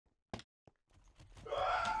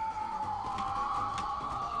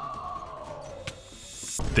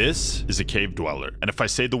This is a cave dweller, and if I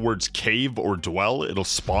say the words cave or dwell, it'll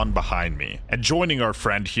spawn behind me. And joining our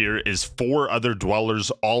friend here is 4 other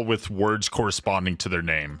dwellers, all with words corresponding to their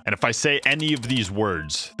name. And if I say any of these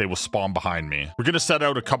words, they will spawn behind me. We're gonna set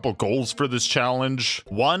out a couple goals for this challenge.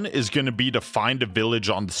 One is gonna be to find a village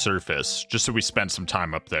on the surface, just so we spend some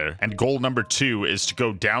time up there. And goal number 2 is to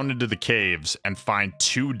go down into the caves and find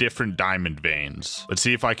 2 different diamond veins. Let's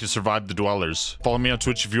see if I can survive the dwellers. Follow me on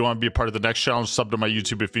Twitch if you want to be a part of the next challenge. Sub to my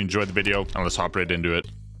YouTube if you enjoyed the video, and let's hop right into it.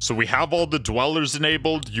 So we have all the dwellers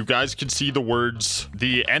enabled. You guys can see the words.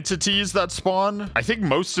 The entities that spawn, I think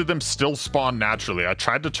most of them still spawn naturally. I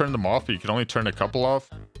tried to turn them off, but you can only turn a couple off.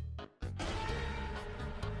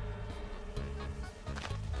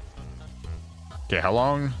 Okay, how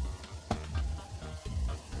long?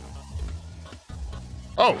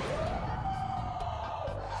 Oh!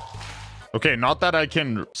 Okay, not that I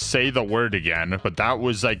can say the word again, but that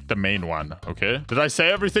was like the main one, okay? Did I say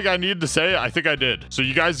everything I needed to say? I think I did. So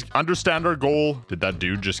you guys understand our goal. Did that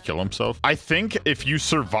dude just kill himself? I think if you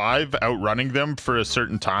survive outrunning them for a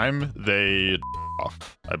certain time, they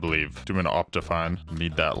off, I believe. Do an Optifine.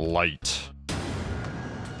 Need that light.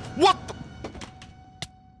 What the?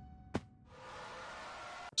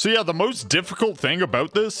 So yeah, the most difficult thing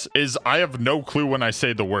about this is I have no clue when I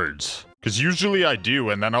say the words. Because usually I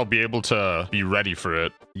do, and then I'll be able to be ready for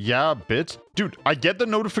it. Yeah, bits. Dude, I get the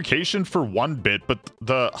notification for 1 bit, but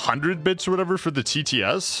the 100 bits or whatever for the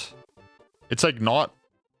TTS, it's like not...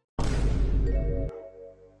 I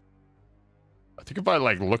think if I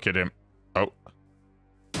like look at him... Oh.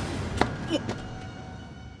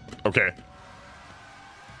 Okay.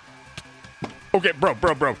 Okay, bro.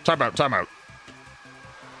 Time out.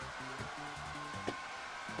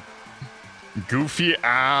 Goofy,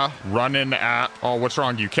 running, oh, what's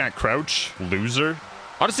wrong? You can't crouch? Loser?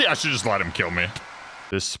 Honestly, I should just let him kill me.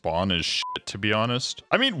 This spawn is shit, to be honest.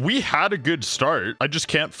 I mean, we had a good start. I just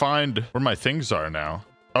can't find where my things are now.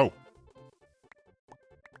 Oh.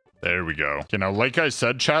 There we go. Okay, now, like I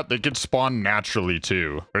said, chat, they can spawn naturally,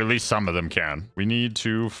 too. Or at least some of them can. We need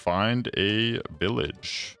to find a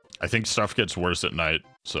village. I think stuff gets worse at night,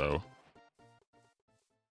 so...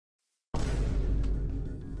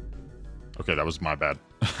 Okay, that was my bad.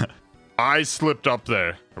 I slipped up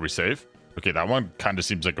there. Are we safe? Okay, that one kind of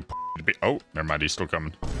seems like a to be. Oh, never mind. He's still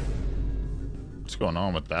coming. What's going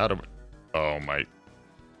on with that? Oh, my.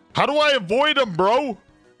 How do I avoid him, bro?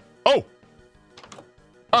 Oh.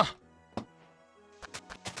 Ah.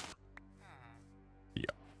 Yeah.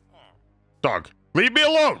 Dog, leave me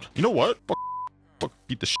alone. You know what? Fuck,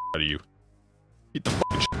 beat the shit out of you. Beat the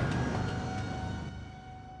fucking shit.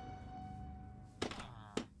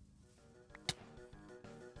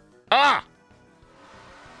 Ah!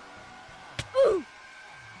 Oh,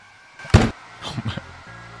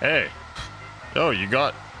 hey. Yo, you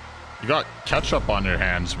got ketchup on your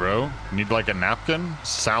hands, bro. You need like a napkin?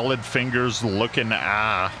 Salad fingers looking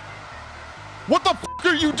What the fuck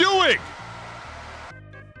are you doing?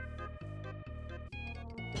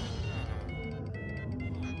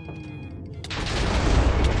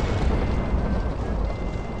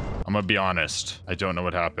 I'm gonna be honest. I don't know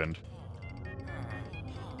what happened.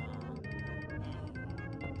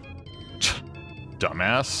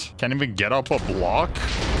 Dumbass. Can't even get up a block.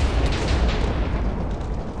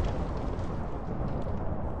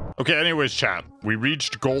 Okay, anyways, chat. We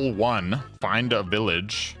reached goal 1. Find a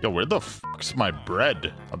village. Yo, where the fuck's my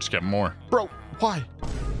bread? I'll just get more. Bro, why?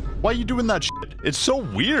 Why are you doing that shit? It's so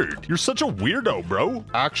weird. You're such a weirdo, bro.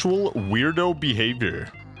 Actual weirdo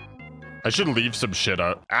behavior. I should leave some shit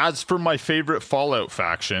out. As for my favorite Fallout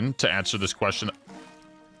faction, to answer this question...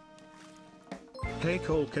 Hey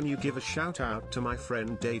Cole, can you give a shout out to my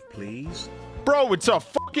friend Dave, please? Bro, it's a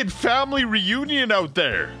fucking family reunion out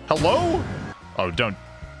there. Hello? Oh, don't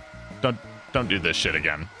do this shit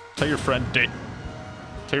again. Tell your friend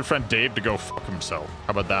Dave to go fuck himself.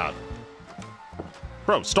 How about that?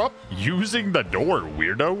 Bro, stop using the door,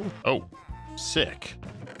 weirdo. Oh, sick.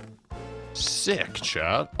 Sick,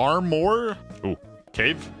 chat. Armor? Ooh,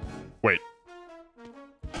 cave? Wait.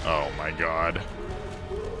 Oh my god.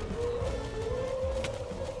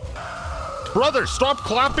 Brother, stop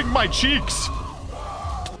clapping my cheeks!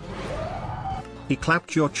 He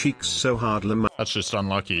clapped your cheeks so hard, Lamar. That's just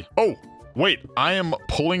unlucky. Oh, wait, I am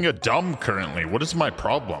pulling a dumb currently. What is my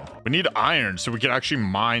problem? We need iron so we can actually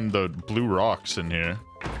mine the blue rocks in here.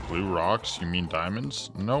 Blue rocks? You mean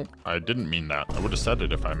diamonds? Nope, I didn't mean that. I would have said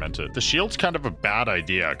it if I meant it. The shield's kind of a bad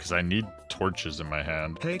idea because I need torches in my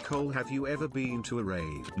hand. Hey Cole, have you ever been to a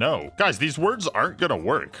rave? No. Guys, these words aren't gonna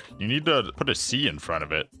work. You need to put a C in front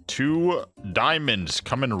of it. 2 diamonds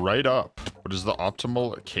coming right up. What is the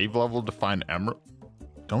optimal cave level to find emerald?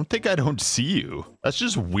 Don't think I don't see you. That's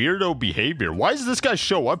just weirdo behavior. Why does this guy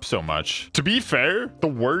show up so much? To be fair, the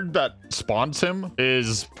word that spawns him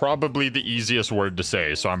is probably the easiest word to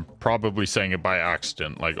say. So I'm probably saying it by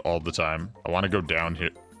accident, like all the time. I want to go down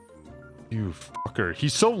here. You fucker.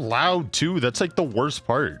 He's so loud too. That's like the worst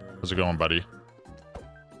part. How's it going, buddy?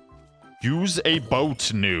 Use a boat,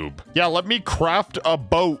 noob. Yeah, let me craft a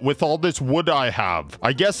boat with all this wood I have.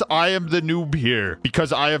 I guess I am the noob here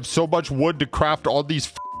because I have so much wood to craft all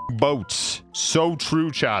these boats. So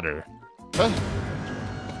true, chatter.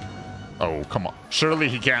 Oh, come on. Surely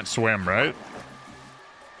he can't swim, right?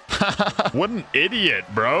 What an idiot,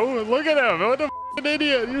 bro. Look at him. What an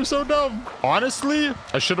idiot. You're so dumb. Honestly,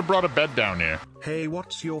 I should have brought a bed down here. Hey,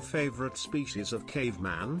 what's your favorite species of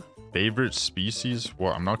caveman? Favorite species?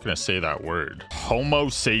 Well, I'm not going to say that word. Homo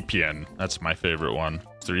sapien. That's my favorite one.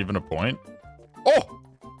 Is there even a point? Oh!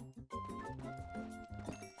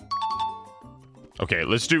 Okay,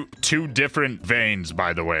 let's do 2 different veins,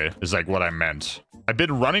 by the way, is like what I meant. I've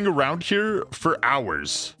been running around here for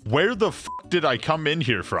hours. Where the f did I come in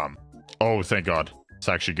here from? Oh, thank God. Let's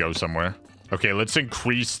actually go somewhere. Okay, let's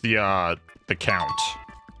increase the count.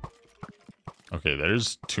 Okay,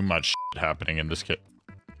 there's too much shit happening in this kit.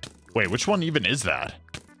 Wait, which one even is that?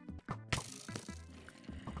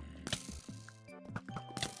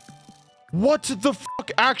 What the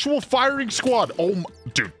fuck? Actual firing squad. Oh, my,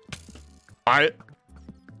 dude.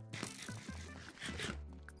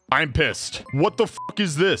 I'm pissed. What the fuck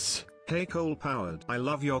is this? Hey Cole Powered, I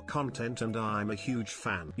love your content and I'm a huge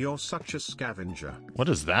fan. You're such a scavenger. What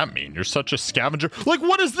does that mean? You're such a scavenger? Like,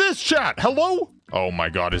 what is this, chat? Hello? Oh my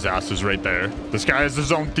God, his ass is right there. This guy has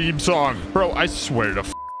his own theme song. Bro, I swear to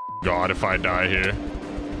God if I die here.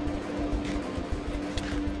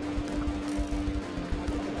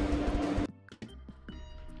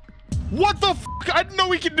 What the fuck? I didn't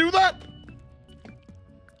know he could do that.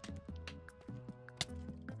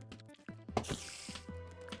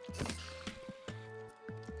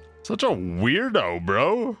 Such a weirdo,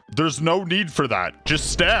 bro. There's no need for that.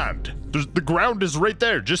 Just stand. The ground is right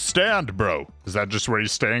there. Just stand, bro. Is that just where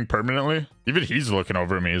he's staying permanently? Even he's looking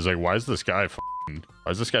over at me. He's like, why is this guy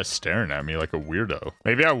why is this guy staring at me like a weirdo?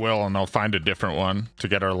 Maybe I will, and I'll find a different one to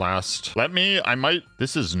get our last.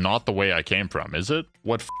 This is not the way I came from, is it?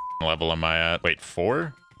 What level am I at? Wait,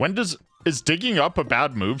 4? Is digging up a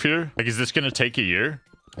bad move here? Like, is this gonna take a year?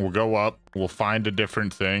 We'll go up. We'll find a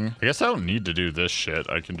different thing. I guess I don't need to do this shit.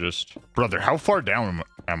 I can just... Brother, how far down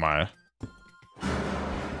am I?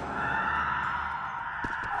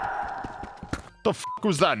 The fuck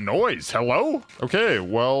was that noise? Hello? Okay,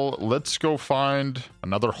 well, let's go find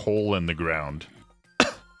another hole in the ground.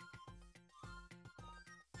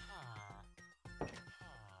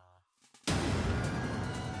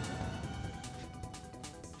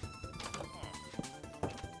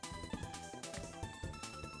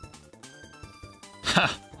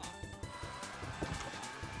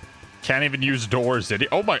 Can't even use doors, did he?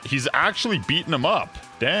 Oh my, he's actually beating him up.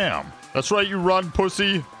 Damn. That's right, you run,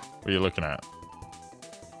 pussy. What are you looking at?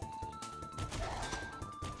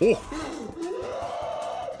 Oh.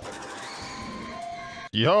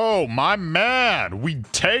 Yo, my man. We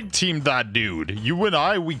tag teamed that dude. You and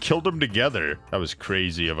I, we killed him together. That was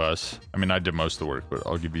crazy of us. I mean, I did most of the work, but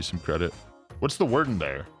I'll give you some credit. What's the word in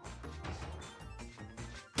there?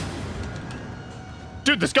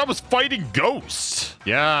 Dude, this guy was fighting ghosts.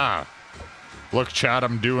 Yeah. Look, chat,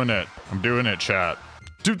 I'm doing it. I'm doing it, chat.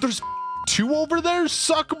 Dude, there's 2 over there?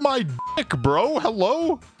 Suck my dick, bro.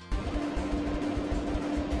 Hello?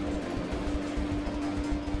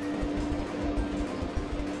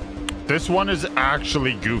 This one is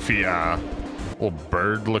actually goofy, little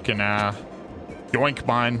bird looking, yoink,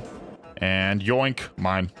 mine. And yoink,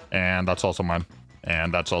 mine. And that's also mine.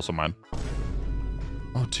 And that's also mine.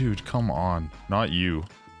 Oh, dude, come on. Not you.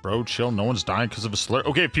 Bro, chill. No one's dying because of a slur.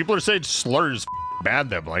 Okay, people are saying slurs bad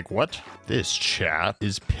them. Like, what? This chat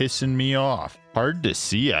is pissing me off. Hard to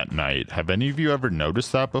see at night. Have any of you ever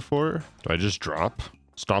noticed that before? Do I just drop?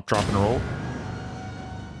 Stop, drop, and roll?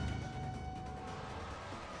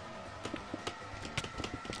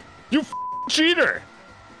 You cheater!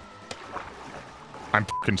 I'm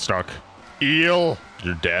fucking stuck. Eel,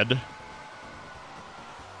 you're dead.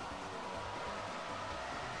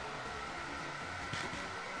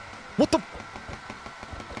 What the?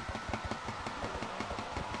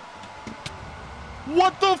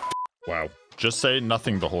 What the? Wow. Just say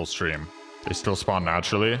nothing the whole stream. They still spawn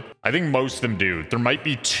naturally. I think most of them do. There might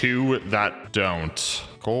be 2 that don't.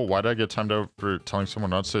 Cole, why did I get timed out for telling someone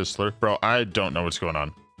not to say a slur? Bro, I don't know what's going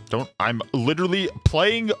on. I'm literally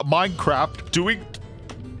playing Minecraft, doing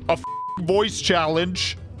a voice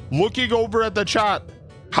challenge, looking over at the chat.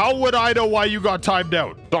 How would I know why you got timed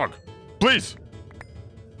out? Dog, please.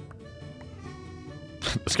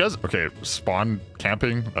 This guy's... Okay, spawn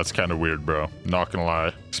camping? That's kind of weird, bro. Not gonna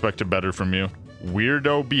lie. Expected better from you.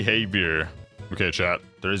 Weirdo behavior. Okay, chat.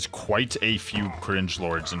 There is quite a few cringe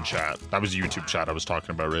lords in chat. That was YouTube chat I was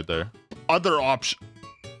talking about right there. Other option...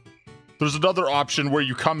 There's another option where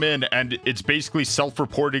you come in and it's basically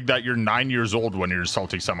self-reporting that you're 9 years old when you're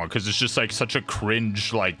insulting someone, because it's just like such a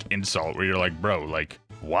cringe like insult where you're like, bro, like,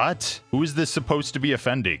 what? Who is this supposed to be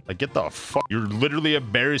offending? Like, get the fuck. You're literally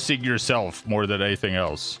embarrassing yourself more than anything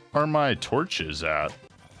else. Where are my torches at?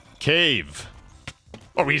 Cave.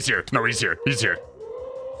 Oh, he's here. No, he's here. He's here.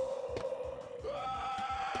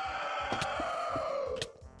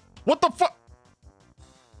 What the fuck?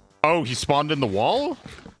 Oh, he spawned in the wall?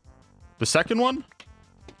 The second one?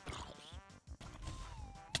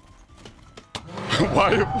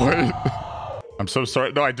 Why? I'm so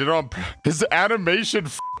sorry. No, I did it on... His animation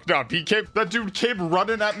f***ed up. That dude came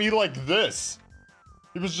running at me like this.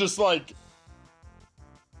 He was just like...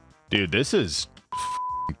 Dude, this is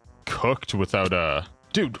cooked without a...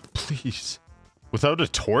 Dude, please. Without a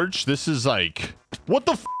torch? This is like... What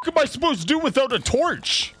the f*** am I supposed to do without a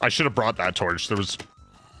torch? I should have brought that torch. There was...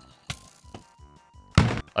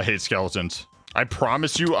 I hate skeletons. I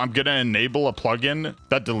promise you, I'm gonna enable a plugin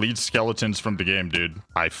that deletes skeletons from the game, dude.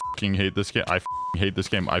 I fucking hate this game. I fucking hate this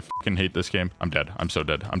game. I fucking hate this game. I'm dead. I'm so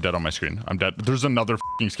dead. I'm dead on my screen. I'm dead. There's another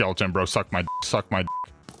fucking skeleton, bro. Suck my dick. Suck my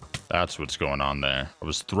dick. That's what's going on there. I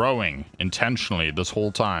was throwing intentionally this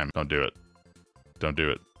whole time. Don't do it. Don't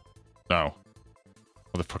do it. No.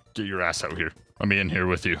 Motherfucker, get your ass out here. Let me in here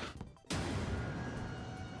with you.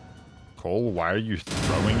 Cole, why are you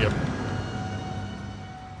throwing it?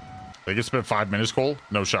 I think it's been 5 minutes, Cole.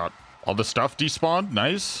 No shot. All the stuff despawned.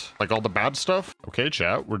 Nice. Like all the bad stuff. Okay,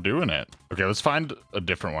 chat. We're doing it. Okay, let's find a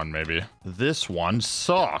different one, maybe. This one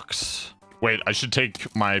sucks. Wait, I should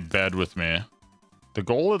take my bed with me. The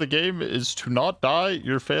goal of the game is to not die.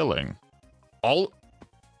 You're failing. All...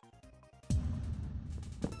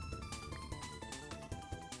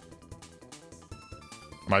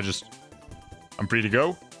 Am I just... I'm free to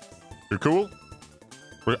go? You're cool?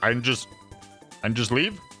 I can just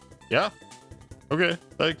leave? Yeah? Okay,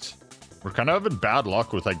 thanks. We're kind of having bad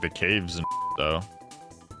luck with like the caves and though.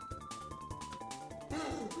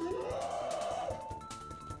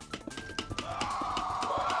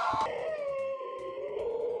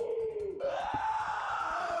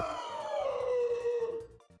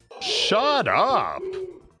 Shut up!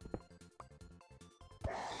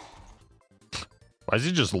 Why is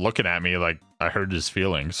he just looking at me like I hurt his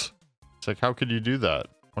feelings? It's like, how could you do that?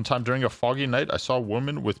 One time during a foggy night, I saw a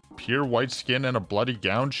woman with pure white skin and a bloody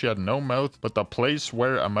gown. She had no mouth, but the place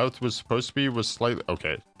where a mouth was supposed to be was slightly...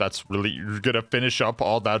 Okay, that's really... You're gonna finish up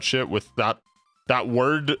all that shit with that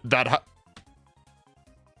word that...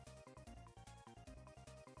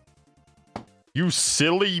 You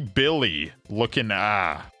silly Billy looking...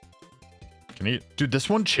 Ah. Can he... Dude, this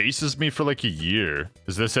one chases me for like a year.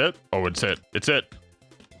 Is this it? Oh, it's it. It's it.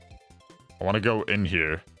 I want to go in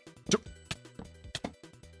here.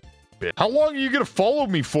 How long are you gonna follow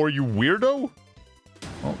me for, you weirdo?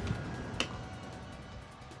 Oh.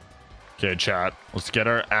 Okay, chat. Let's get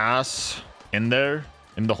our ass in there,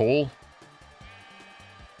 in the hole.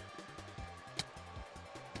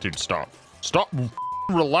 Dude, stop. Stop.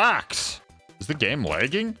 Relax. Is the game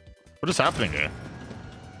lagging? What is happening here?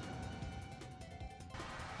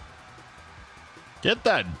 Get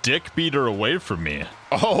that dick beater away from me.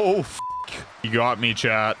 Oh, f***. You got me,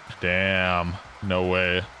 chat. Damn. No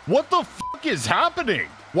way. What the fuck is happening?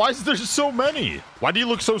 Why is there so many? Why do you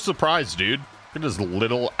look so surprised, dude? Look at his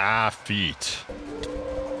little feet.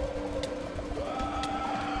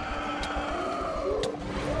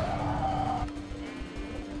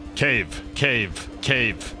 Cave, cave,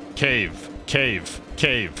 cave, cave, cave,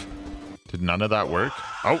 cave. Did none of that work?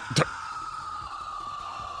 Oh.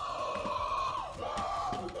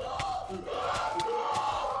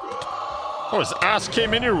 Oh, his ass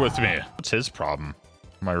came in here with me. What's his problem?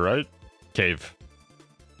 Am I right? Cave.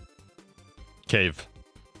 Cave.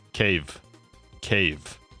 Cave.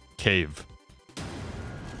 Cave. Cave.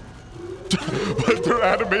 But their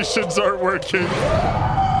animations aren't working.